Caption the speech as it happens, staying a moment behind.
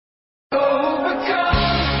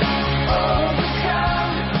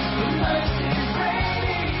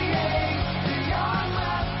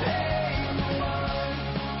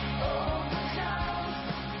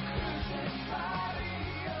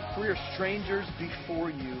strangers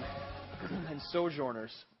before you and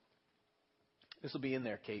sojourners. This will be in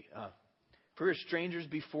there, Kate. For we are strangers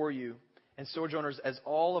before you and sojourners as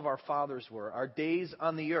all of our fathers were. Our days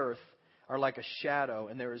on the earth are like a shadow,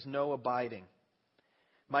 and there is no abiding.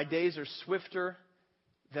 My days are swifter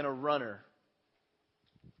than a runner.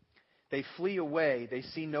 They flee away, they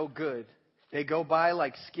see no good. They go by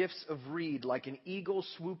like skiffs of reed, like an eagle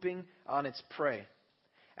swooping on its prey.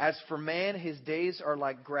 As for man, his days are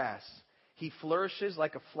like grass. He flourishes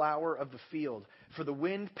like a flower of the field. For the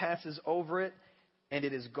wind passes over it, and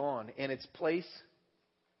it is gone, and its place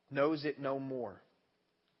knows it no more.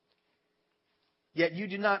 Yet you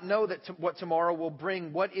do not know what tomorrow will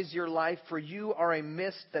bring. What is your life? For you are a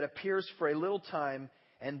mist that appears for a little time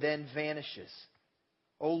and then vanishes.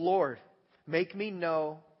 O Lord, make me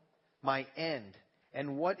know my end,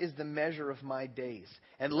 and what is the measure of my days,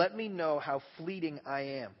 and let me know how fleeting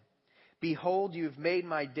I am. Behold, you have made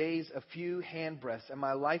my days a few handbreadths, and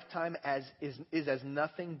my lifetime is as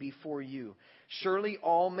nothing before you. Surely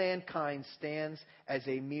all mankind stands as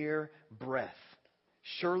a mere breath.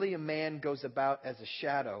 Surely a man goes about as a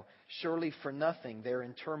shadow. Surely for nothing they're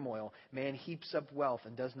in turmoil. Man heaps up wealth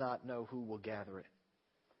and does not know who will gather it.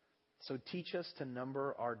 So teach us to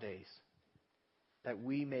number our days, that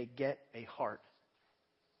we may get a heart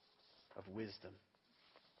of wisdom.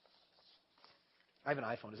 I have an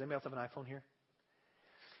iPhone. Does anybody else have an iPhone here?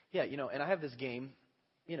 Yeah, and I have this game.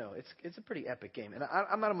 It's a pretty epic game. And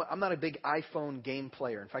I'm not a big iPhone game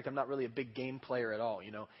player. In fact, I'm not really a big game player at all,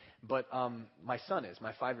 But my son is.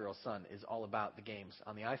 My 5-year-old son is all about the games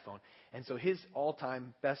on the iPhone. And so his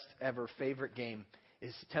all-time best ever favorite game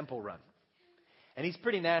is Temple Run. And he's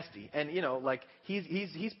pretty nasty. And,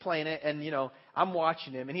 he's playing it. And, I'm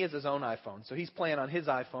watching him. And he has his own iPhone. So he's playing on his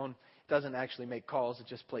iPhone. Doesn't actually make calls. It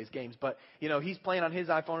just plays games. But, he's playing on his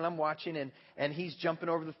iPhone. And I'm watching. And he's jumping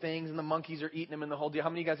over the things. And the monkeys are eating him and the whole deal. How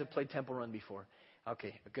many of you guys have played Temple Run before?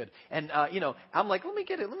 Okay, good. And, I'm like, let me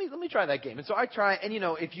get it. Let me try that game. And so I try. And,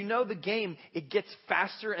 if you know the game, it gets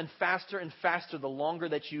faster and faster and faster the longer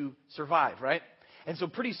that you survive, right? And so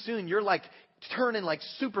pretty soon you're like turning like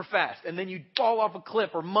super fast, and then you fall off a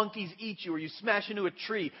cliff, or monkeys eat you, or you smash into a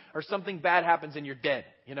tree, or something bad happens and you're dead,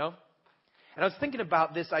 And I was thinking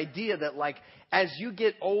about this idea that, like, as you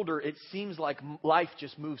get older, it seems like life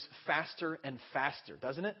just moves faster and faster,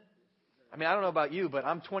 doesn't it? I mean, I don't know about you, but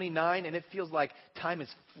I'm 29, and it feels like time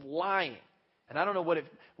is flying. And I don't know what it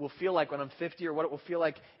will feel like when I'm 50, or what it will feel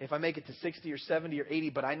like if I make it to 60 or 70 or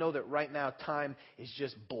 80, but I know that right now time is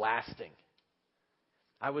just blasting.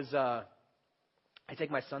 I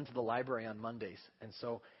take my son to the library on Mondays, and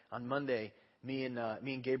so on Monday, me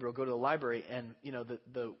and Gabriel go to the library, and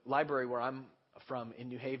the library where I'm from in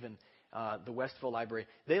New Haven, the Westville Library,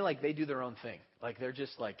 they do their own thing. Like they're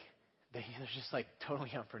just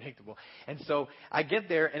totally unpredictable. And so I get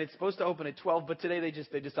there, and it's supposed to open at 12, but today they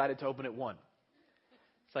decided to open at 1.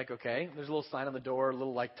 It's like, okay, there's a little sign on the door, a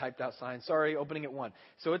little typed out sign. Sorry, opening at 1.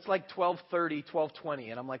 So it's like 12:30, 12:20.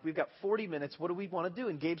 And I'm like, we've got 40 minutes. What do we want to do?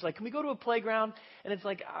 And Gabe's like, can we go to a playground? And it's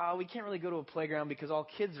like, we can't really go to a playground because all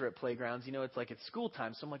kids are at playgrounds. It's like it's school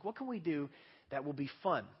time. So I'm like, what can we do that will be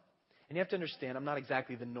fun? And you have to understand, I'm not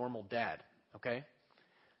exactly the normal dad. Okay.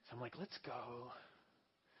 So I'm like, let's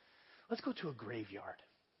go to a graveyard.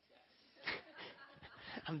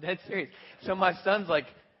 I'm dead serious. So my son's like,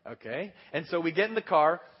 okay. And so we get in the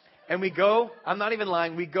car and we go, I'm not even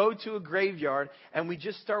lying, we go to a graveyard and we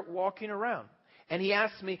just start walking around. And he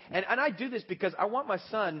asks me, and I do this because I want my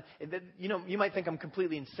son, you might think I'm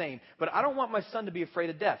completely insane, but I don't want my son to be afraid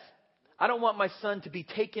of death. I don't want my son to be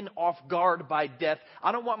taken off guard by death.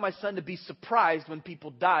 I don't want my son to be surprised when people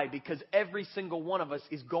die, because every single one of us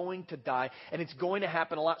is going to die, and it's going to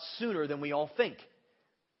happen a lot sooner than we all think.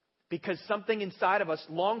 Because something inside of us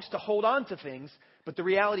longs to hold on to things, but the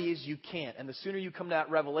reality is you can't. And the sooner you come to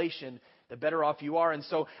that revelation, the better off you are. And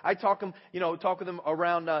so I talk with them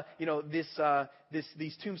around,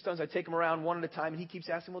 these tombstones. I take them around one at a time, and he keeps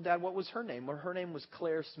asking, well, Dad, what was her name? Well, her name was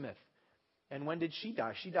Claire Smith. And when did she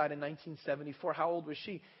die? She died in 1974. How old was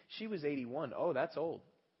she? She was 81. Oh, that's old.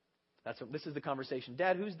 This is the conversation.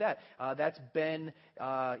 Dad, who's that? That's Ben,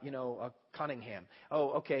 Cunningham. Oh,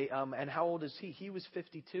 okay. And how old is he? He was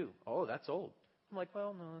 52. Oh, that's old. I'm like,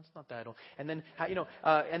 well, no, it's not that old. And then,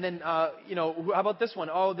 how about this one?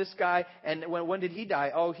 Oh, this guy, and when did he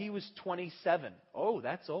die? Oh, he was 27. Oh,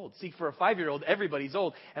 that's old. See, for a 5-year-old, everybody's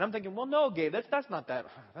old. And I'm thinking, well, no, Gabe, that's not that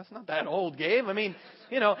old, Gabe. I mean,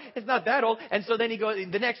 it's not that old. And so then he goes,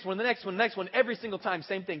 the next one, every single time,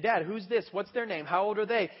 same thing. Dad, who's this? What's their name? How old are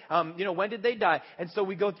they? When did they die? And so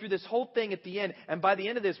we go through this whole thing at the end. And by the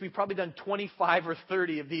end of this, we've probably done 25 or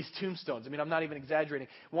 30 of these tombstones. I mean, I'm not even exaggerating.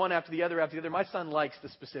 One after the other. My son likes the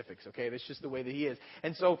specifics, okay? That's just the way that he is.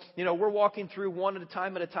 And so, we're walking through one at a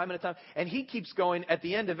time. And he keeps going at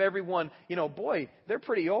the end of every one, boy, they're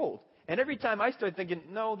pretty old. And every time I start thinking,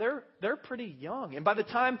 no, they're pretty young. And by the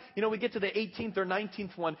time, we get to the 18th or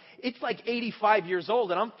 19th one, it's like 85 years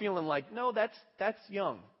old. And I'm feeling like, no, that's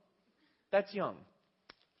young. That's young.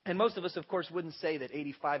 And most of us, of course, wouldn't say that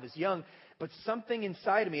 85 is young. But something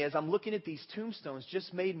inside of me, as I'm looking at these tombstones,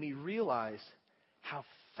 just made me realize how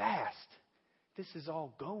fast this is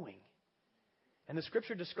all going. And the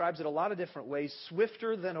Scripture describes it a lot of different ways.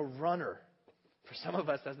 Swifter than a runner. For some of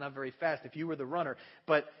us, that's not very fast if you were the runner.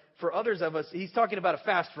 But for others of us, he's talking about a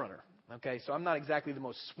fast runner. Okay, so I'm not exactly the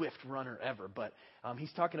most swift runner ever, but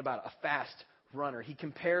he's talking about a fast runner. He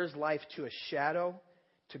compares life to a shadow,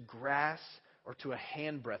 to grass, or to a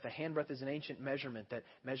handbreadth. A handbreadth is an ancient measurement that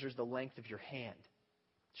measures the length of your hand.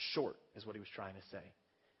 Short is what he was trying to say.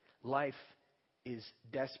 Life is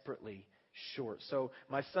desperately short. So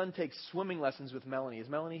my son takes swimming lessons with Melanie. Is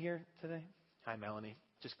Melanie here today? Hi, Melanie.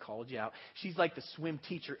 Just called you out. She's like the swim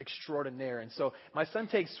teacher extraordinaire. And so my son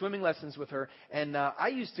takes swimming lessons with her. And I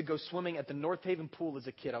used to go swimming at the North Haven pool as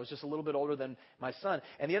a kid. I was just a little bit older than my son.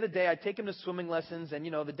 And the other day I'd take him to swimming lessons. And,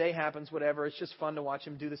 the day happens, whatever. It's just fun to watch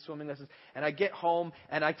him do the swimming lessons. And I get home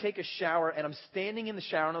and I take a shower. And I'm standing in the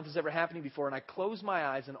shower. I don't know if this has ever happened to me before. And I close my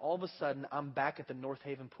eyes. And all of a sudden I'm back at the North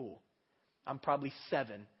Haven pool. I'm probably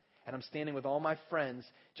 7. And I'm standing with all my friends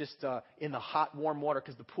just in the hot, warm water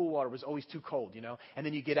because the pool water was always too cold, And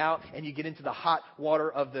then you get out and you get into the hot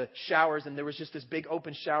water of the showers. And there was just this big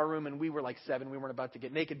open shower room. And we were like 7. We weren't about to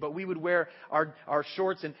get naked. But we would wear our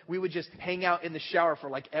shorts and we would just hang out in the shower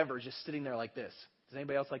for like ever, just sitting there like this. Does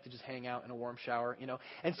anybody else like to just hang out in a warm shower,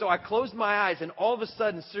 And so I closed my eyes and all of a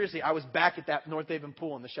sudden, seriously, I was back at that North Haven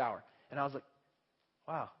pool in the shower. And I was like,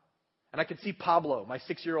 wow. And I could see Pablo, my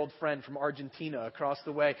 6-year-old friend from Argentina, across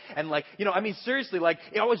the way. And seriously,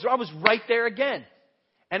 I was right there again.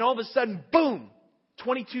 And all of a sudden, boom,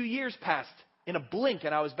 22 years passed in a blink,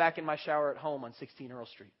 and I was back in my shower at home on 16 Earl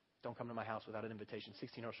Street. Don't come to my house without an invitation,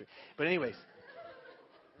 16 Earl Street. But anyways,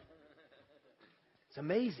 it's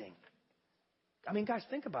amazing. I mean, guys,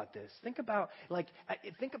 think about this. Think about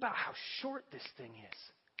how short this thing is.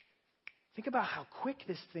 Think about how quick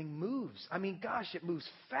this thing moves. I mean, gosh, it moves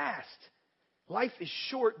fast. Life is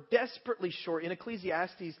short, desperately short. In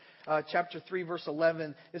Ecclesiastes chapter 3, verse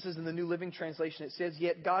 11, this is in the New Living Translation. It says,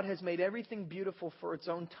 "Yet God has made everything beautiful for its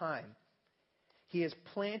own time. He has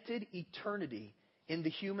planted eternity in the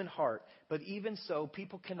human heart. But even so,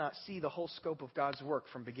 people cannot see the whole scope of God's work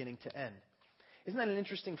from beginning to end." Isn't that an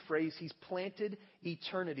interesting phrase? He's planted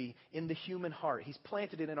eternity in the human heart. He's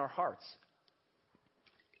planted it in our hearts.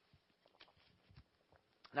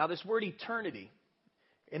 Now, this word eternity,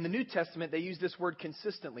 in the New Testament, they use this word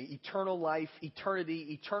consistently. Eternal life,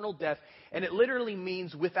 eternity, eternal death. And it literally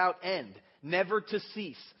means without end, never to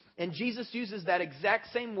cease. And Jesus uses that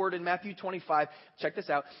exact same word in Matthew 25, check this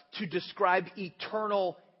out, to describe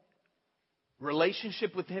eternal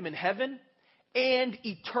relationship with Him in heaven and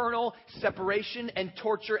eternal separation and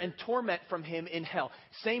torture and torment from Him in hell.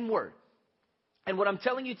 Same word. And what I'm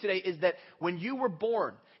telling you today is that when you were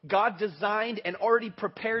born, God designed and already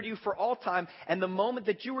prepared you for all time. And the moment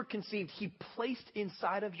that you were conceived, He placed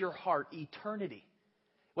inside of your heart eternity.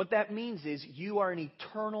 What that means is you are an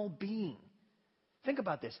eternal being. Think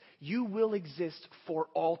about this. You will exist for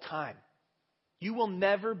all time. You will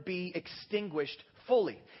never be extinguished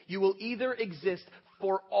fully. You will either exist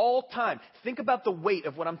for all time. Think about the weight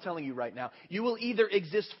of what I'm telling you right now. You will either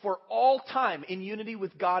exist for all time in unity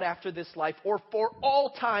with God after this life, or for all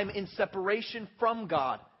time in separation from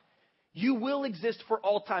God. You will exist for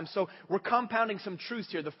all time. So we're compounding some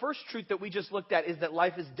truths here. The first truth that we just looked at is that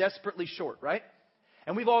life is desperately short, right?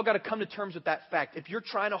 And we've all got to come to terms with that fact. If you're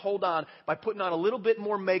trying to hold on by putting on a little bit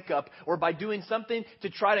more makeup or by doing something to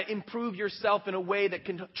try to improve yourself in a way that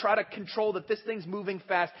can try to control that this thing's moving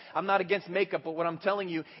fast, I'm not against makeup, but what I'm telling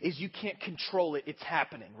you is you can't control it. It's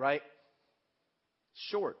happening, right? It's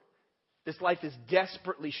short. This life is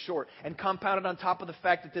desperately short. And compounded on top of the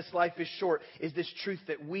fact that this life is short is this truth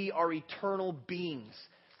that we are eternal beings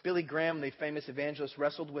Billy Graham, the famous evangelist,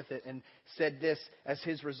 wrestled with it and said this as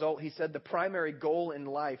his result. He said, the primary goal in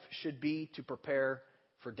life should be to prepare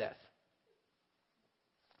for death.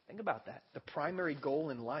 Think about that. The primary goal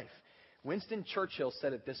in life. Winston Churchill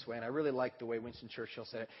said it this way, and I really like the way Winston Churchill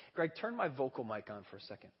said it. Greg, turn my vocal mic on for a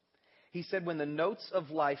second. He said, when the notes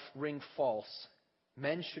of life ring false,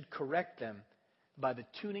 men should correct them by the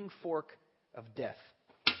tuning fork of death.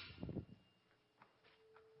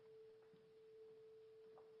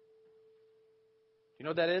 You know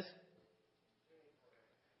what that is?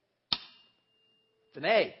 It's an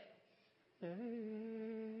A.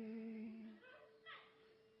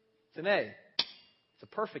 It's an A. It's a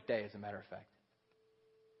perfect A, as a matter of fact.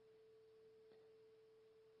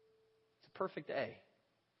 It's a perfect A.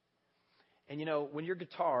 And you know, when your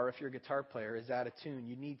guitar, if you're a guitar player, is out of tune,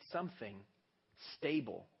 you need something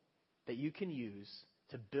stable that you can use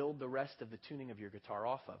to build the rest of the tuning of your guitar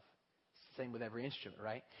off of. Same with every instrument,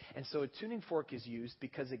 right? And so a tuning fork is used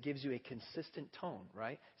because it gives you a consistent tone,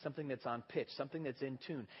 right? Something that's on pitch, something that's in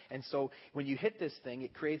tune. And so when you hit this thing,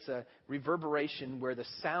 it creates a reverberation where the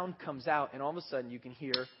sound comes out, and all of a sudden you can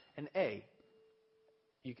hear an A.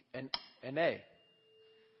 An A.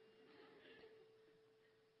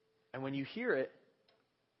 And when you hear it,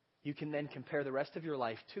 you can then compare the rest of your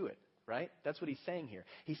life to it. Right? That's what he's saying here.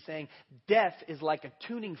 He's saying death is like a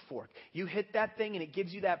tuning fork. You hit that thing and it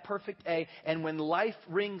gives you that perfect A. And when life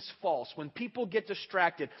rings false, when people get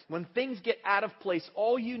distracted, when things get out of place,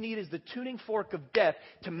 all you need is the tuning fork of death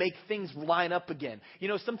to make things line up again. You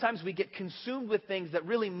know, sometimes we get consumed with things that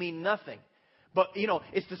really mean nothing. But, you know,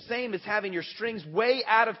 it's the same as having your strings way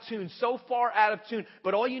out of tune, so far out of tune.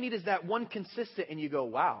 But all you need is that one consistent, and you go,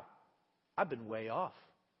 wow, I've been way off.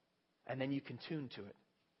 And then you can tune to it.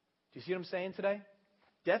 Do you see what I'm saying today?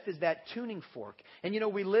 Death is that tuning fork. And you know,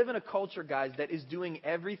 we live in a culture, guys, that is doing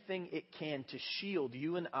everything it can to shield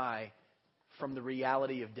you and I from the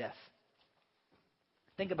reality of death.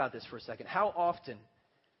 Think about this for a second. How often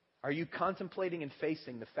are you contemplating and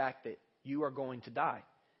facing the fact that you are going to die?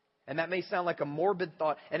 And that may sound like a morbid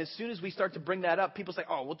thought. And as soon as we start to bring that up, people say,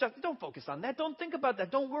 oh, well, just don't focus on that. Don't think about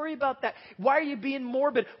that. Don't worry about that. Why are you being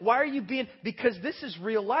morbid? Why are you being... Because this is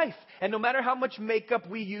real life. And no matter how much makeup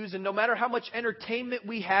we use, and no matter how much entertainment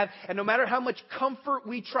we have, and no matter how much comfort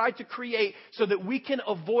we try to create so that we can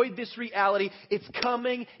avoid this reality, it's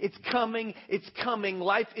coming, it's coming, it's coming.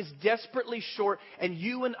 Life is desperately short, and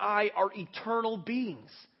you and I are eternal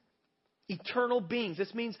beings. Eternal beings.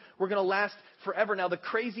 This means we're going to last forever. Now, the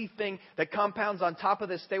crazy thing that compounds on top of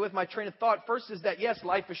this, stay with my train of thought. First is that, yes,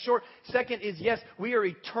 life is short. Second is, yes, we are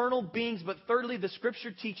eternal beings. But thirdly, the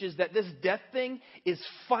Scripture teaches that this death thing is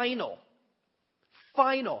final.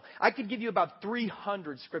 Final. I could give you about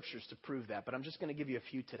 300 Scriptures to prove that, but I'm just going to give you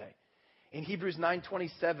a few today. In Hebrews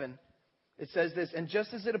 9:27, it says this, and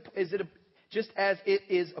just as it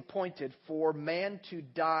is appointed for man to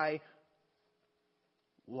die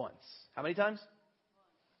once. How many times?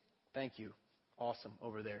 Thank you. Awesome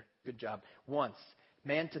over there. Good job. Once.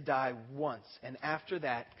 Man to die once. And after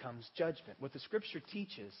that comes judgment. What the Scripture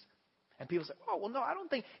teaches, and people say, oh, well, no, I don't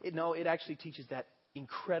think. No, it actually teaches that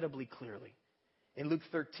incredibly clearly. In Luke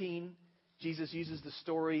 13, Jesus uses the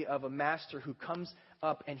story of a master who comes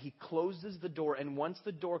up and he closes the door. And once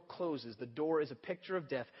the door closes, the door is a picture of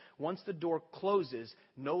death. Once the door closes,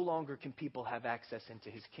 no longer can people have access into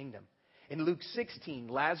his kingdom. In Luke 16,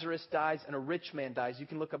 Lazarus dies and a rich man dies. You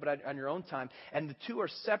can look up it on your own time. And the two are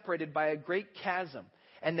separated by a great chasm.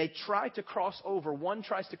 And they try to cross over. One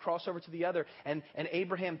tries to cross over to the other. And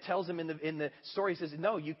Abraham tells him in the story, he says,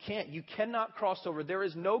 no, you can't. You cannot cross over. There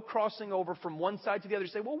is no crossing over from one side to the other.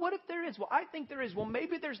 You say, well, what if there is? Well, I think there is. Well,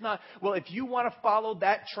 maybe there's not. Well, if you want to follow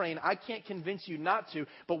that train, I can't convince you not to.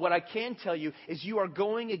 But what I can tell you is you are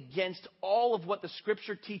going against all of what the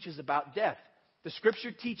Scripture teaches about death. The Scripture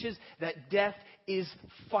teaches that death is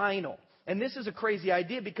final. And this is a crazy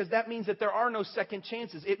idea because that means that there are no second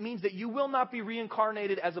chances. It means that you will not be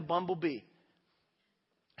reincarnated as a bumblebee.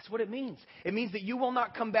 That's what it means. It means that you will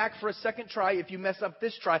not come back for a second try if you mess up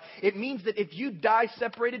this try. It means that if you die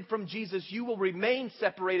separated from Jesus, you will remain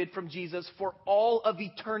separated from Jesus for all of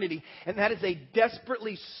eternity. And that is a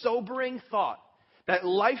desperately sobering thought. That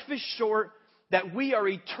life is short, that we are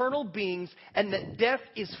eternal beings, and that death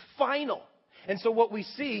is final. And so what we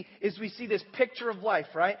see is this picture of life,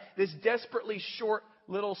 right? This desperately short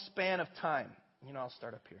little span of time. You know, I'll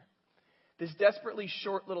start up here. This desperately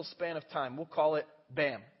short little span of time. We'll call it,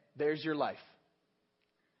 bam, there's your life.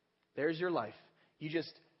 There's your life. You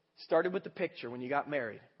just started with the picture when you got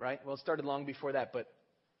married, right? Well, it started long before that, but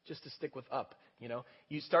just to stick with up, you know.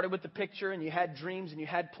 You started with the picture and you had dreams and you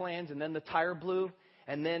had plans, and then the tire blew.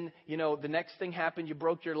 And then, the next thing happened, you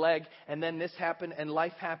broke your leg. And then this happened and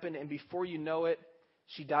life happened. And before you know it,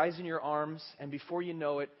 she dies in your arms. And before you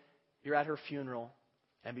know it, you're at her funeral.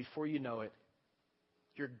 And before you know it,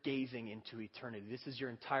 you're gazing into eternity. This is your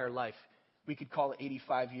entire life. We could call it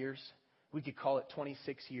 85 years. We could call it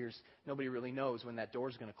 26 years. Nobody really knows when that door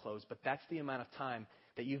is going to close. But that's the amount of time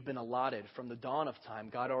that you've been allotted from the dawn of time.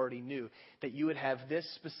 God already knew that you would have this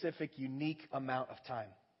specific, unique amount of time.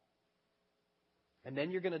 And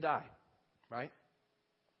then you're going to die, right?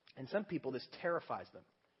 And some people, this terrifies them.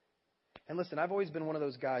 And listen, I've always been one of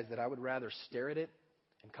those guys that I would rather stare at it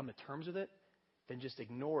and come to terms with it than just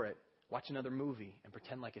ignore it, watch another movie, and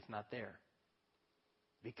pretend like it's not there.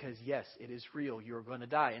 Because yes, it is real. You're going to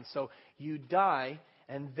die. And so you die,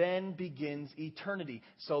 and then begins eternity.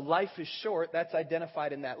 So life is short. That's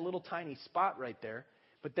identified in that little tiny spot right there.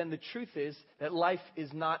 But then the truth is that life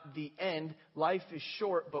is not the end. Life is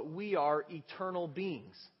short, but we are eternal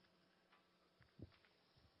beings.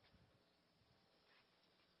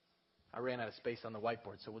 I ran out of space on the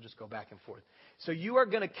whiteboard, so we'll just go back and forth. So you are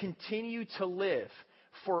going to continue to live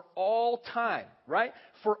for all time, right?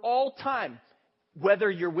 For all time.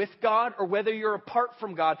 Whether you're with God or whether you're apart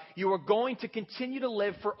from God, you are going to continue to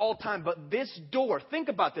live for all time. But this door, think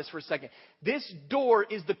about this for a second. This door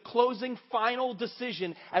is the closing final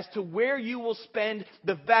decision as to where you will spend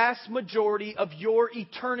the vast majority of your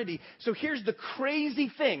eternity. So here's the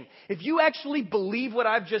crazy thing. If you actually believe what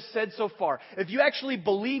I've just said so far, if you actually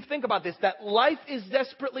believe, think about this, that life is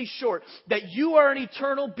desperately short, that you are an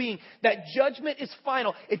eternal being, that judgment is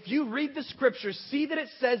final. If you read the scriptures, see that it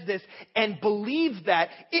says this, and believe that,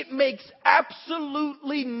 it makes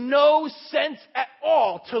absolutely no sense at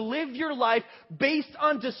all to live your life based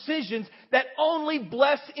on decisions that only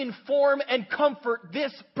bless, inform, and comfort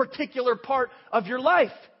this particular part of your life.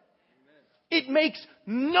 It makes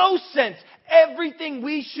no sense. Everything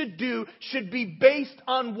we should do should be based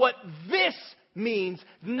on what this means,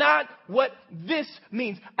 not what this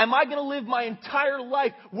means. Am I going to live my entire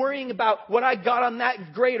life worrying about what I got on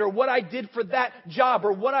that grade or what I did for that job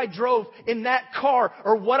or what I drove in that car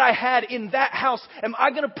or what I had in that house? Am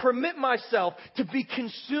I going to permit myself to be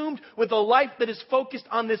consumed with a life that is focused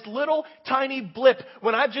on this little tiny blip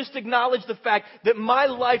when I've just acknowledged the fact that my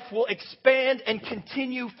life will expand and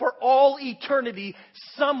continue for all eternity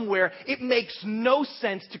somewhere? It makes no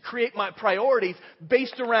sense to create my priorities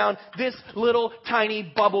based around this little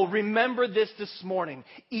tiny bubble. Remember this morning.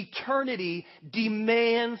 Eternity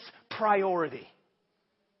demands priority.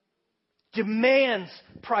 Demands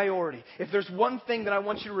priority. If there's one thing that I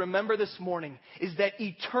want you to remember this morning, is that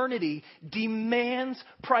eternity demands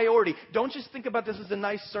priority. Don't just think about this as a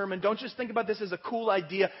nice sermon. Don't just think about this as a cool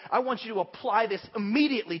idea. I want you to apply this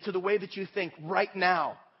immediately to the way that you think right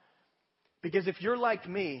now. Because if you're like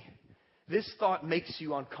me, this thought makes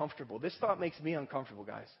you uncomfortable. This thought makes me uncomfortable,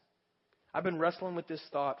 guys. I've been wrestling with this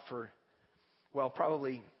thought for,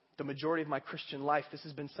 probably the majority of my Christian life. This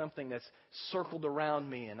has been something that's circled around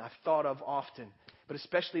me and I've thought of often. But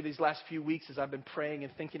especially these last few weeks as I've been praying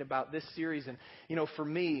and thinking about this series. And, for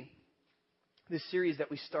me, this series that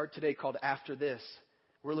we start today called After This,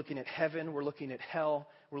 we're looking at heaven, we're looking at hell,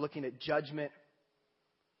 we're looking at judgment.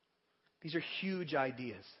 These are huge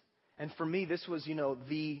ideas. And for me, this was,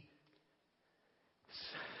 the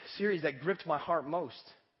series that gripped my heart most.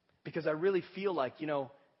 Because I really feel like,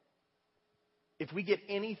 if we get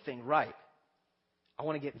anything right, I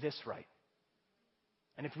want to get this right.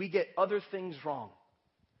 And if we get other things wrong,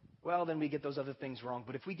 then we get those other things wrong.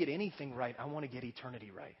 But if we get anything right, I want to get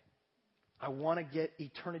eternity right. I want to get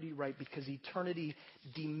eternity right because eternity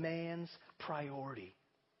demands priority.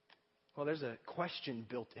 Well, there's a question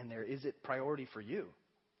built in there. Is it priority for you?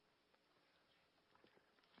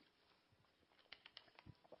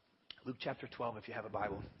 Luke chapter 12, if you have a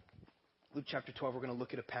Bible. Luke chapter 12, we're going to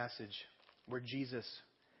look at a passage where Jesus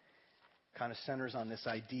kind of centers on this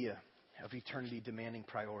idea of eternity demanding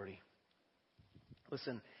priority.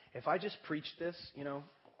 Listen, if I just preached this, and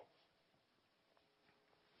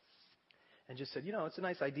just said, it's a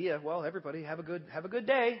nice idea. Well, everybody have a good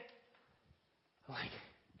day.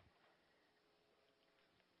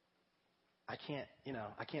 I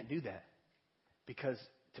can't do that. Because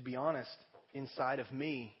to be honest, inside of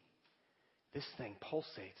me, this thing pulsates.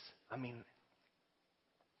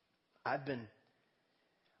 I've been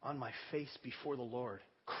on my face before the Lord,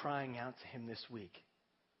 crying out to Him this week,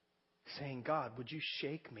 saying, God, would you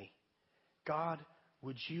shake me? God,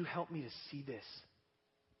 would you help me to see this?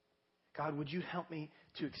 God, would you help me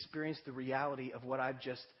to experience the reality of what I've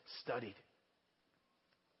just studied?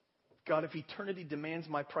 God, if eternity demands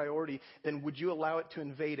my priority, then would you allow it to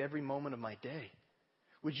invade every moment of my day?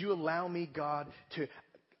 Would you allow me, God, to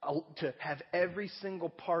have every single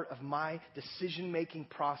part of my decision-making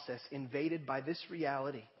process invaded by this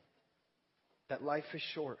reality that life is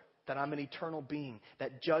short, that I'm an eternal being,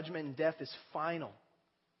 that judgment and death is final?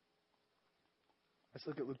 Let's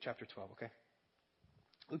look at Luke chapter 12, okay?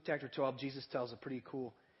 Luke chapter 12, Jesus tells a pretty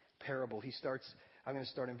cool parable. I'm going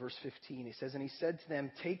to start in verse 15. He says, "And he said to them,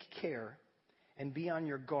 'Take care and be on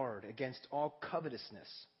your guard against all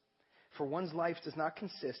covetousness. For one's life does not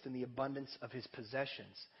consist in the abundance of his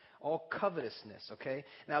possessions.'" All covetousness, okay?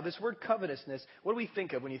 Now, this word covetousness, what do we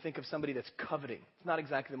think of when you think of somebody that's coveting? It's not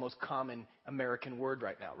exactly the most common American word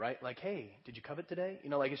right now, right? Like, hey, did you covet today?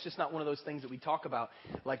 Like it's just not one of those things that we talk about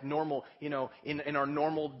like normal, in our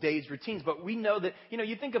normal days routines. But we know that,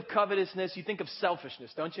 you think of covetousness, you think of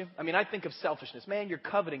selfishness, don't you? I mean, I think of selfishness. Man, you're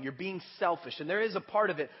coveting, you're being selfish. And there is a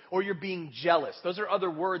part of it, or you're being jealous. Those are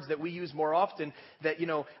other words that we use more often that,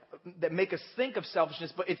 that make us think of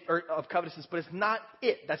selfishness, or of covetousness, but it's not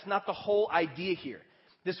it. That's not the whole idea here.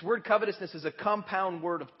 This word covetousness is a compound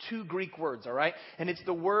word of two Greek words, all right? And it's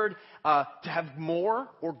the word to have more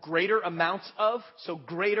or greater amounts of. So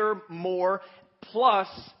greater, more, plus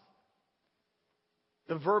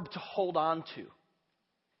the verb to hold on to.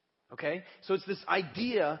 Okay? So it's this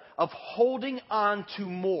idea of holding on to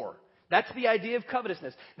more. That's the idea of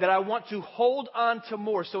covetousness, that I want to hold on to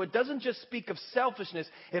more. So it doesn't just speak of selfishness,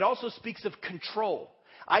 it also speaks of control.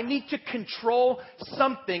 I need to control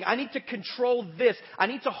something. I need to control this. I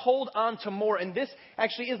need to hold on to more. And this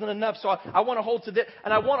actually isn't enough. So I want to hold to this.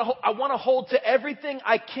 And I want to hold to everything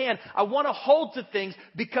I can. I want to hold to things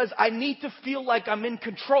because I need to feel like I'm in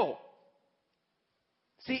control.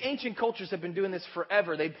 See, ancient cultures have been doing this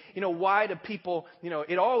forever. Why do people,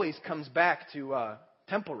 it always comes back to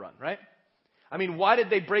Temple Run, right? I mean, why did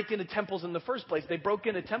they break into temples in the first place? They broke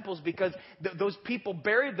into temples because those people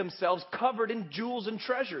buried themselves covered in jewels and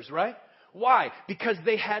treasures, right? Why? Because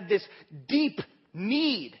they had this deep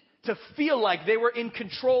need to feel like they were in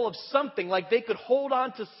control of something, like they could hold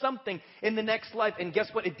on to something in the next life. And guess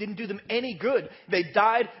what? It didn't do them any good. They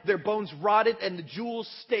died, their bones rotted, and the jewels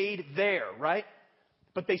stayed there, right?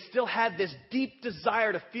 But they still had this deep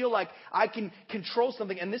desire to feel like I can control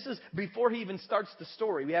something. And this is before he even starts the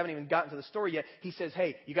story. We haven't even gotten to the story yet. He says,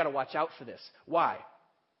 hey, you got to watch out for this. Why?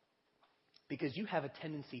 Because you have a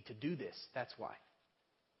tendency to do this. That's why.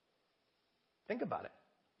 Think about it.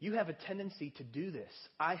 You have a tendency to do this.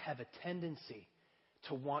 I have a tendency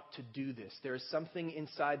to want to do this. There is something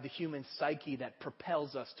inside the human psyche that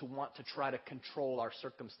propels us to want to try to control our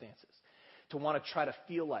circumstances, to want to try to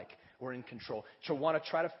feel like we're in control, to want to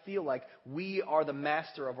try to feel like we are the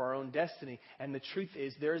master of our own destiny. And the truth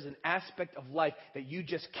is, there is an aspect of life that you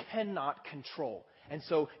just cannot control. And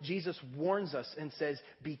so Jesus warns us and says,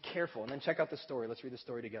 be careful. And then check out the story. Let's read the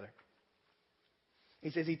story together. He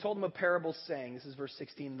says, he told him a parable saying, this is verse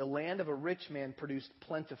 16, the land of a rich man produced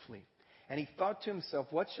plentifully. And he thought to himself,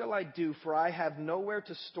 what shall I do? For I have nowhere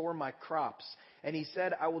to store my crops. And he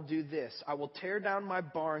said, I will do this. I will tear down my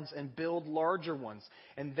barns and build larger ones.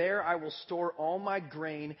 And there I will store all my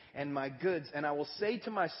grain and my goods. And I will say to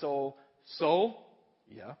my soul, soul,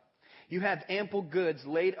 yeah, you have ample goods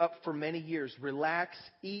laid up for many years. Relax,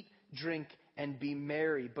 eat, drink, and be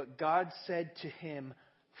merry. But God said to him,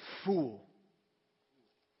 fool,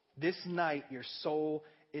 this night your soul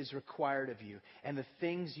is required of you, and the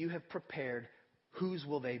things you have prepared, whose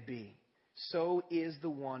will they be? So is the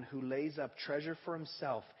one who lays up treasure for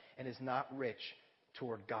himself and is not rich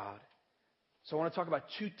toward God. So I want to talk about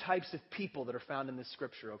two types of people that are found in this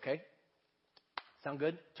scripture, okay? Sound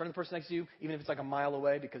good? Turn to the person next to you, even if it's like a mile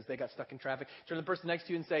away because they got stuck in traffic. Turn to the person next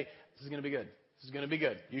to you and say, this is going to be good. This is going to be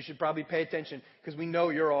good. You should probably pay attention because we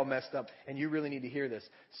know you're all messed up and you really need to hear this.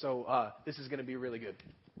 So this is going to be really good.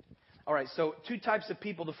 All right, so two types of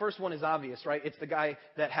people. The first one is obvious, right? It's the guy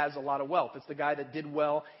that has a lot of wealth. It's the guy that did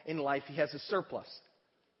well in life. He has a surplus.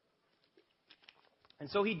 And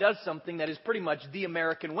so he does something that is pretty much the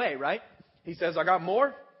American way, right? He says, I got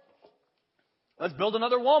more. Let's build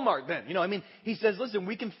another Walmart then. He says, listen,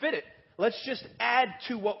 we can fit it. Let's just add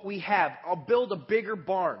to what we have. I'll build a bigger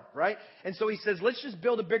barn, right? And so he says, let's just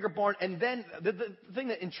build a bigger barn. And then the thing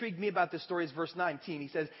that intrigued me about this story is verse 19. He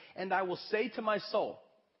says, and I will say to my soul.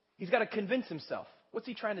 He's got to convince himself. What's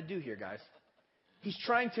he trying to do here, guys? He's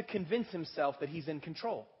trying to convince himself that he's in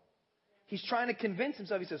control. He's trying to convince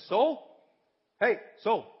himself. He says, soul, hey,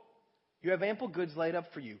 soul, you have ample goods laid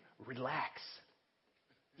up for you. Relax.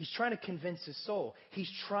 He's trying to convince his soul.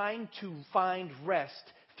 He's trying to find rest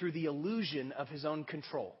through the illusion of his own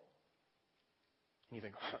control. And you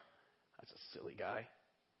think, that's a silly guy.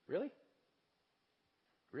 Really?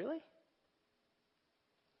 Really?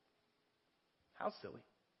 How silly.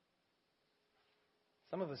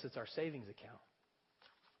 Some of us, it's our savings account.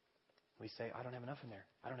 We say, I don't have enough in there.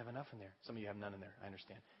 I don't have enough in there. Some of you have none in there. I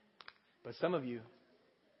understand. But some of you,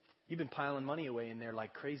 you've been piling money away in there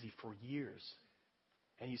like crazy for years.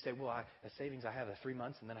 And you say, well, a savings, I have a 3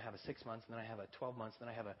 months, and then I have a 6 months, and then I have a 12 months, and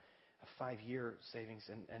then I have a 5-year savings,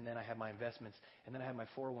 and then I have my investments, and then I have my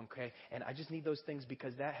 401k, and I just need those things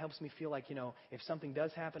because that helps me feel like, if something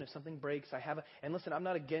does happen, if something breaks, and listen, I'm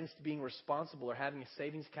not against being responsible or having a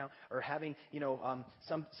savings account or having,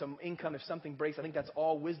 some income if something breaks. I think that's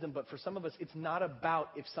all wisdom, but for some of us, it's not about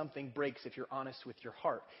if something breaks, if you're honest with your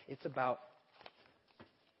heart. It's about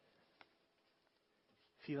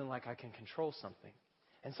feeling like I can control something.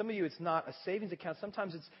 And some of you, it's not a savings account.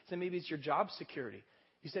 Sometimes maybe it's your job security.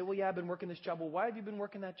 You say, well, yeah, I've been working this job. Well, why have you been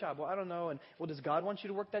working that job? Well, I don't know. And, well, does God want you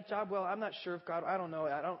to work that job? Well, I'm not sure if God, I don't know.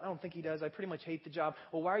 I don't think He does. I pretty much hate the job.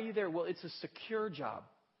 Well, why are you there? Well, it's a secure job.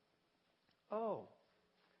 Oh,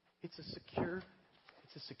 it's a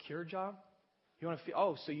secure job? You want to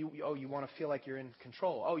feel, you want to feel like you're in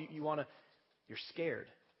control. Oh, you're scared.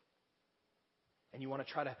 And you want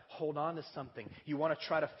to try to hold on to something. You want to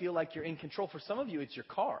try to feel like you're in control. For some of you, it's your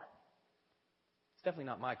car. It's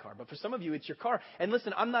definitely not my car, but for some of you, it's your car. And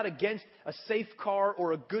listen, I'm not against a safe car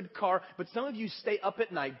or a good car, but some of you stay up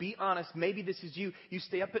at night. Be honest, maybe this is you. You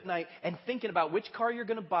stay up at night and thinking about which car you're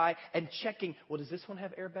going to buy and checking, well, does this one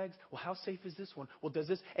have airbags? Well, how safe is this one? Well, does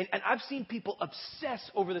this? And I've seen people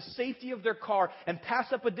obsess over the safety of their car and pass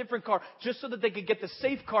up a different car just so that they could get the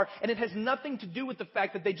safe car. And it has nothing to do with the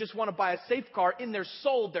fact that they just want to buy a safe car. In their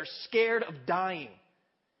soul, they're scared of dying.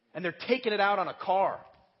 And they're taking it out on a car.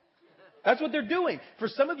 That's what they're doing. For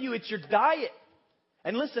some of you, it's your diet.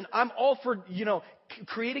 And listen, I'm all for,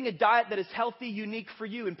 creating a diet that is healthy, unique for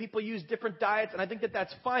you. And people use different diets, and I think that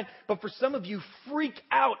that's fine. But for some of you, freak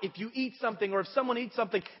out if you eat something or if someone eats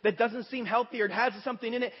something that doesn't seem healthy or it has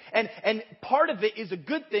something in it. And part of it is a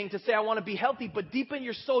good thing to say, I want to be healthy. But deep in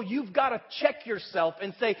your soul, you've got to check yourself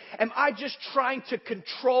and say, am I just trying to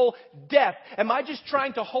control death? Am I just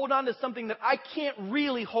trying to hold on to something that I can't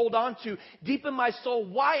really hold on to? Deep in my soul,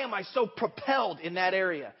 why am I so propelled in that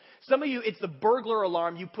area? Some of you, it's the burglar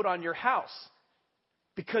alarm you put on your house.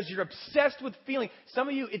 Because you're obsessed with feeling. Some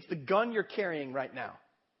of you, it's the gun you're carrying right now.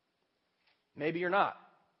 Maybe you're not.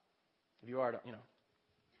 If you are,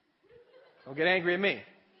 don't get angry at me.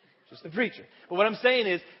 Just the preacher. But what I'm saying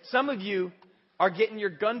is, some of you are getting your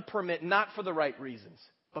gun permit not for the right reasons,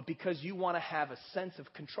 but because you want to have a sense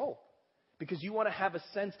of control. Because you want to have a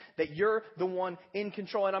sense that you're the one in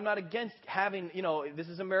control. And I'm not against having, this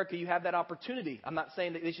is America, you have that opportunity. I'm not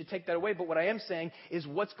saying that they should take that away, but what I am saying is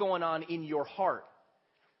what's going on in your heart.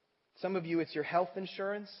 Some of you, it's your health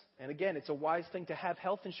insurance. And again, it's a wise thing to have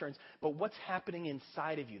health insurance. But what's happening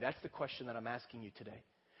inside of you? That's the question that I'm asking you today.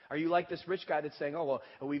 Are you like this rich guy that's saying, oh, well,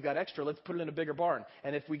 we've got extra. Let's put it in a bigger barn.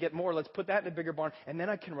 And if we get more, let's put that in a bigger barn. And then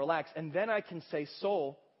I can relax. And then I can say,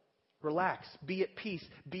 soul, relax. Be at peace.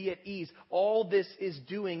 Be at ease. All this is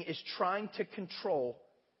doing is trying to control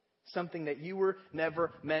something that you were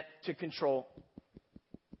never meant to control.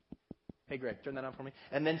 Hey, Greg, turn that on for me.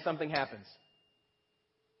 And then something happens.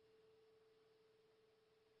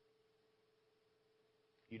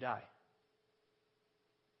 You die.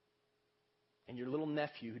 And your little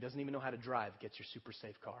nephew, who doesn't even know how to drive, gets your super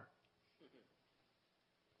safe car.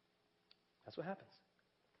 That's what happens.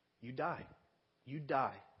 You die. You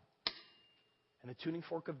die. And the tuning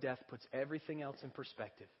fork of death puts everything else in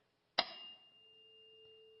perspective.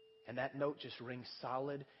 And that note just rings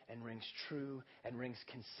solid and rings true and rings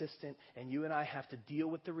consistent. And you and I have to deal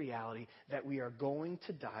with the reality that we are going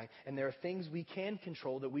to die. And there are things we can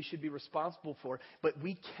control that we should be responsible for. But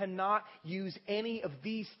we cannot use any of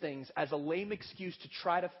these things as a lame excuse to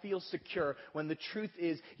try to feel secure, when the truth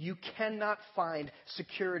is you cannot find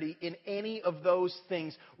security in any of those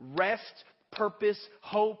things. Rest, purpose,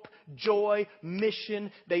 hope, joy,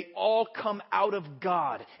 mission, they all come out of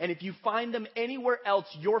God. And if you find them anywhere else,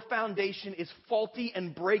 your foundation is faulty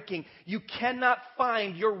and breaking. You cannot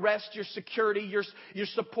find your rest, your security, your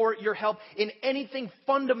support, your help in anything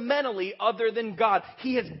fundamentally other than God.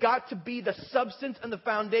 He has got to be the substance and the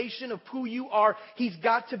foundation of who you are. He's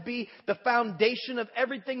got to be the foundation of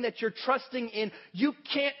everything that you're trusting in. You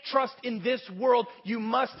can't trust in this world. You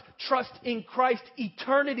must trust in Christ.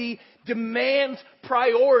 Eternity demands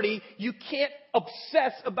priority. You can't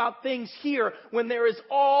obsess about things here when there is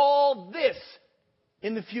all this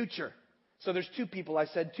in the future. So there's two people. I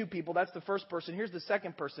said two people. That's the first person. Here's the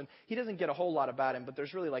second person. He doesn't get a whole lot about him, but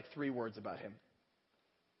there's really like 3 words about him.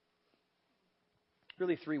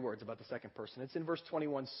 Really 3 words about the second person. It's in verse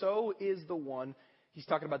 21. So is the one He's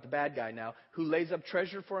talking about the bad guy now, who lays up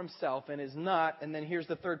treasure for himself and is not, and then here's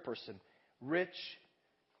the third person, rich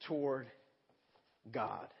toward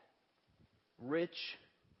God. Rich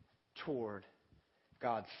toward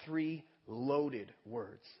God. 3 loaded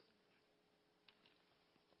words.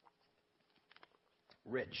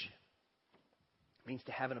 Rich means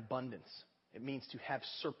to have an abundance. It means to have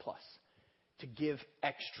surplus, to give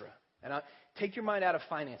extra. And take your mind out of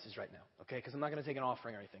finances right now, okay? Because I'm not going to take an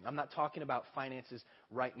offering or anything. I'm not talking about finances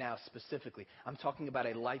right now specifically. I'm talking about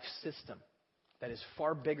a life system that is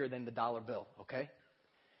far bigger than the dollar bill, okay?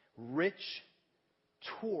 Rich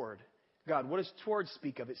toward God. What does toward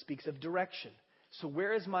speak of? It speaks of direction. So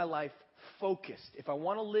where is my life focused? If I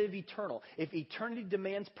want to live eternal, if eternity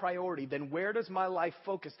demands priority, then where does my life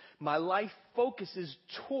focus? My life focuses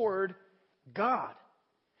toward God.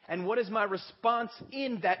 And what is my response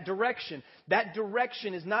in that direction? That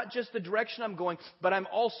direction is not just the direction I'm going, but I'm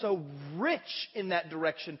also rich in that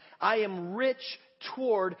direction. I am rich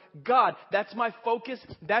toward God. That's my focus.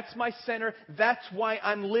 That's my center. That's why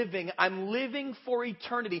I'm living. I'm living for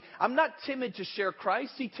eternity. I'm not timid to share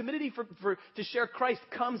Christ. See, timidity to share Christ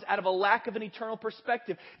comes out of a lack of an eternal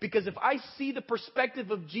perspective. Because if I see the perspective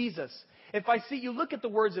of Jesus, if I see, you look at the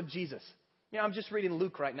words of Jesus. You know, I'm just reading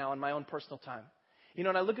Luke right now in my own personal time. You know,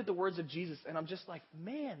 and I look at the words of Jesus and I'm just like,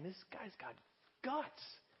 man, this guy's got guts.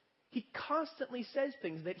 He constantly says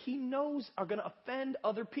things that he knows are going to offend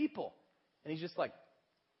other people. And he's just like,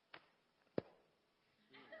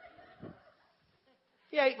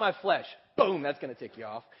 yeah, I ate my flesh. Boom, that's going to tick you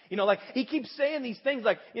off. You know, like he keeps saying these things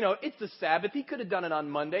like, you know, it's the Sabbath. He could have done it on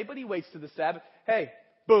Monday, but he waits to the Sabbath. Hey,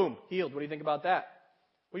 boom, healed. What do you think about that?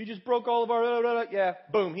 Well, you just broke all of our, yeah,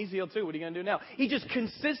 boom, he's healed too. What are you going to do now? He just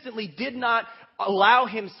consistently did not allow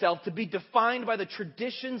himself to be defined by the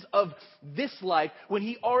traditions of this life when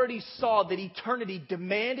he already saw that eternity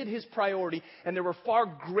demanded his priority and there were far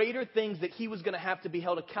greater things that he was going to have to be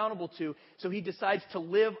held accountable to. So he decides to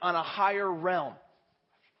live on a higher realm.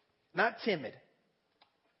 Not timid.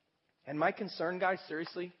 And my concern, guys,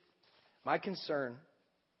 seriously, my concern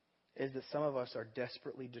is that some of us are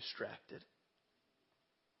desperately distracted.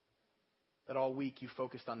 That all week you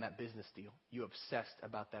focused on that business deal. You obsessed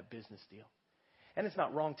about that business deal. And it's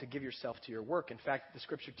not wrong to give yourself to your work. In fact, the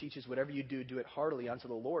Scripture teaches whatever you do, do it heartily unto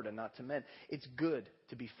the Lord and not to men. It's good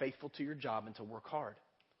to be faithful to your job and to work hard.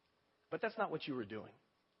 But that's not what you were doing.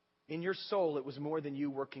 In your soul, it was more than you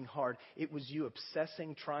working hard. It was you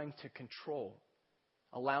obsessing, trying to control.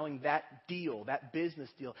 Allowing that deal, that business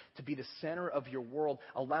deal, to be the center of your world.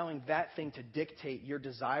 Allowing that thing to dictate your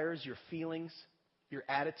desires, your feelings, your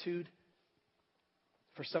attitude.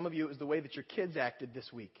 For some of you, it was the way that your kids acted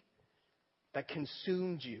this week that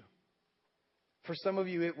consumed you. For some of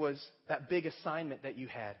you, it was that big assignment that you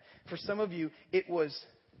had. For some of you, it was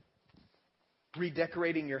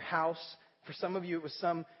redecorating your house. For some of you, it was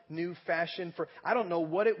some new fashion. I don't know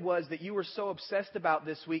what it was that you were so obsessed about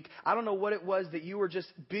this week. I don't know what it was that you were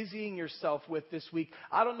just busying yourself with this week.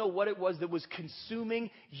 I don't know what it was that was consuming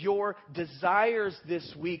your desires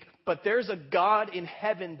this week. But there's a God in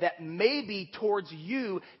heaven that maybe towards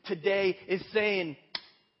you today is saying,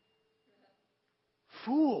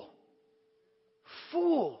 fool,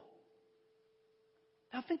 fool.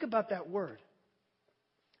 Now think about that word.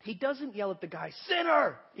 He doesn't yell at the guy,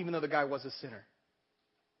 sinner, even though the guy was a sinner.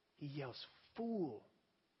 He yells, fool.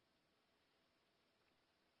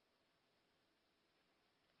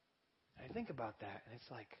 And I think about that, and it's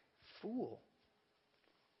like, fool.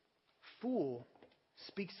 Fool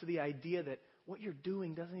speaks to the idea that what you're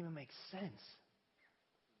doing doesn't even make sense.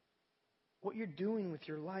 What you're doing with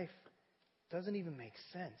your life doesn't even make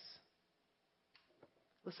sense.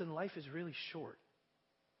 Listen, life is really short.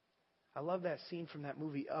 I love that scene from that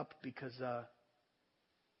movie Up because,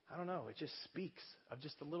 I don't know, it just speaks of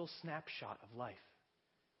just a little snapshot of life.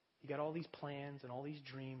 You got all these plans and all these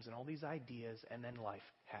dreams and all these ideas, and then life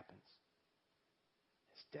happens.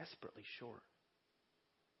 It's desperately short.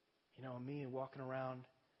 You know, me walking around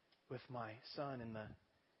with my son in the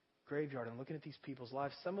graveyard and looking at these people's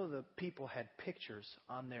lives, some of the people had pictures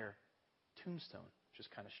on their tombstone, which is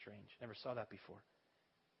kind of strange. Never saw that before.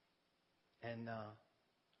 And,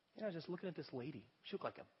 you know, just looking at this lady. She looked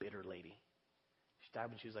like a bitter lady. She died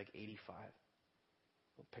when she was like 85. A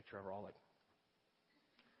little picture of her all like,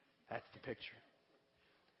 that's the picture.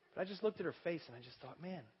 But I just looked at her face and I just thought,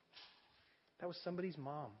 man, that was somebody's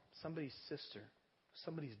mom, somebody's sister,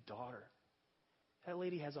 somebody's daughter. That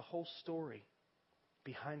lady has a whole story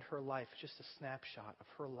behind her life, just a snapshot of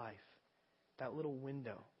her life. That little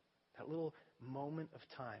window, that little moment of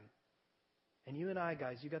time. And you and I,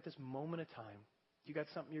 guys, you got this moment of time You got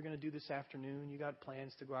something you're going to do this afternoon? You got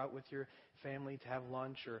plans to go out with your family to have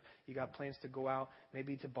lunch, or you got plans to go out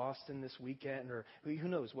maybe to Boston this weekend, or who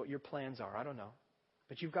knows what your plans are? I don't know.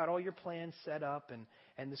 But you've got all your plans set up,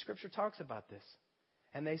 and the Scripture talks about this.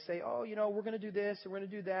 And they say, oh, we're going to do this, and we're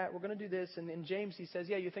going to do that, we're going to do this. And in James, he says,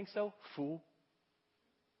 yeah, you think so? Fool.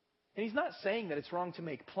 And he's not saying that it's wrong to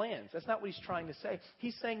make plans. That's not what he's trying to say.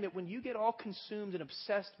 He's saying that when you get all consumed and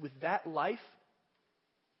obsessed with that life,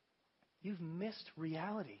 you've missed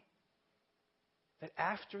reality. That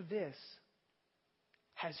after this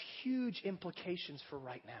has huge implications for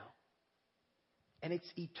right now. And it's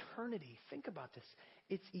eternity. Think about this.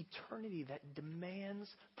 It's eternity that demands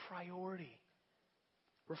priority.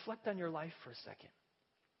 Reflect on your life for a second.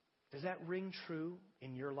 Does that ring true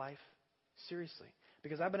in your life? Seriously.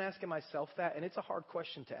 Because I've been asking myself that, and it's a hard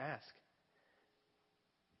question to ask.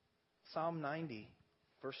 Psalm 90,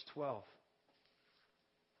 verse 12.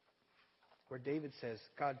 Where David says,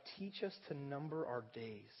 God, teach us to number our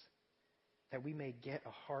days, that we may get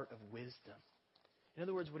a heart of wisdom. In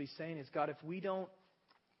other words, what he's saying is, God, if we don't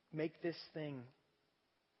make this thing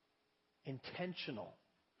intentional,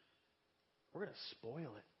 we're going to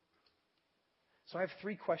spoil it. So I have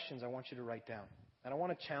 3 questions I want you to write down. And I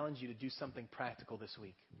want to challenge you to do something practical this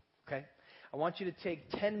week. Okay? I want you to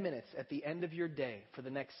take 10 minutes at the end of your day for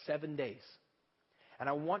the next 7 days. And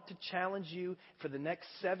I want to challenge you for the next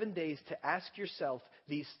 7 days to ask yourself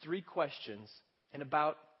these 3 questions in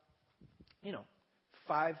about,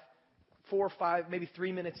 4 or 5, maybe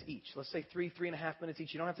 3 minutes each. Let's say 3.5 minutes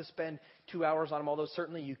each. You don't have to spend 2 hours on them, although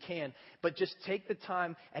certainly you can. But just take the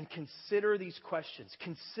time and consider these questions.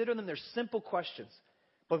 Consider them. They're simple questions.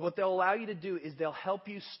 But what they'll allow you to do is they'll help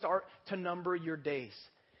you start to number your days.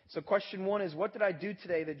 So question 1 is, what did I do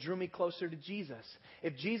today that drew me closer to Jesus?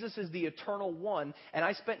 If Jesus is the eternal one, and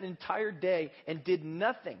I spent an entire day and did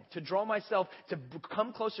nothing to draw myself to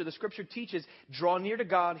come closer, the Scripture teaches, draw near to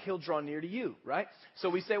God, He'll draw near to you, right? So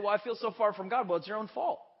we say, well, I feel so far from God. Well, it's your own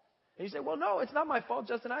fault. And you say, well, no, it's not my fault,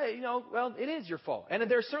 Justin. Well, it is your fault. And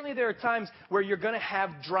there are times where you're going to have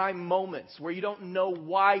dry moments where you don't know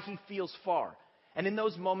why He feels far. And in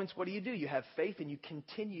those moments, what do? You have faith and you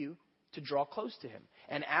continue to draw close to Him.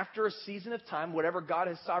 And after a season of time, whatever God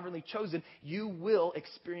has sovereignly chosen, you will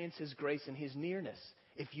experience His grace and His nearness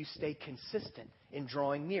if you stay consistent in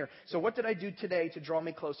drawing near. So what did I do today to draw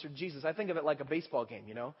me closer to Jesus? I think of it like a baseball game,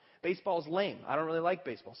 Baseball's lame. I don't really like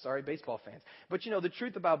baseball. Sorry, baseball fans. But the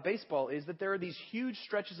truth about baseball is that there are these huge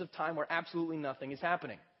stretches of time where absolutely nothing is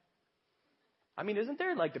happening. I mean, isn't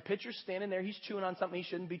there? Like the pitcher's standing there. He's chewing on something he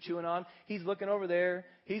shouldn't be chewing on. He's looking over there.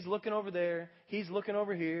 He's looking over there. He's looking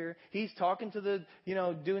over here. He's talking to the,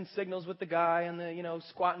 doing signals with the guy and the,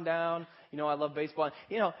 squatting down. I love baseball.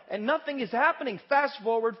 And nothing is happening. Fast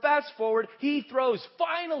forward. He throws.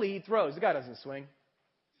 Finally, he throws. The guy doesn't swing.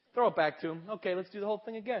 Throw it back to him. Okay, let's do the whole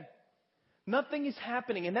thing again. Nothing is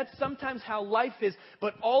happening, and that's sometimes how life is,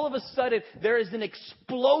 but all of a sudden, there is an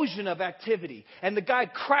explosion of activity, and the guy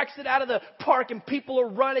cracks it out of the park, and people are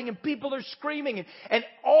running, and people are screaming, and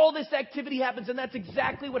all this activity happens, and that's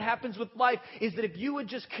exactly what happens with life, is that if you would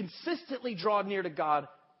just consistently draw near to God,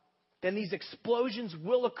 then these explosions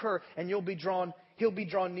will occur, and He'll be drawn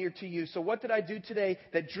near to you. So what did I do today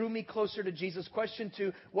that drew me closer to Jesus? Question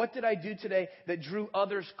 2, what did I do today that drew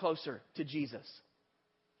others closer to Jesus?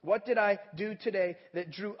 What did I do today that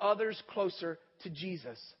drew others closer to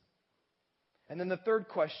Jesus? And then the third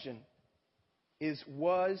question is,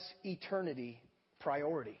 was eternity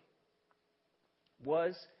priority?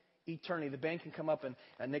 Was eternity? The band can come up,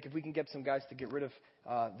 and Nick, if we can get some guys to get rid of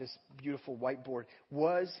this beautiful whiteboard.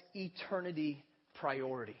 Was eternity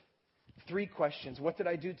priority? 3 questions. What did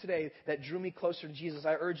I do today that drew me closer to Jesus?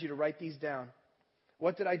 I urge you to write these down.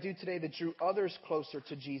 What did I do today that drew others closer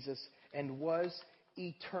to Jesus? And was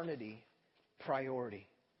eternity priority?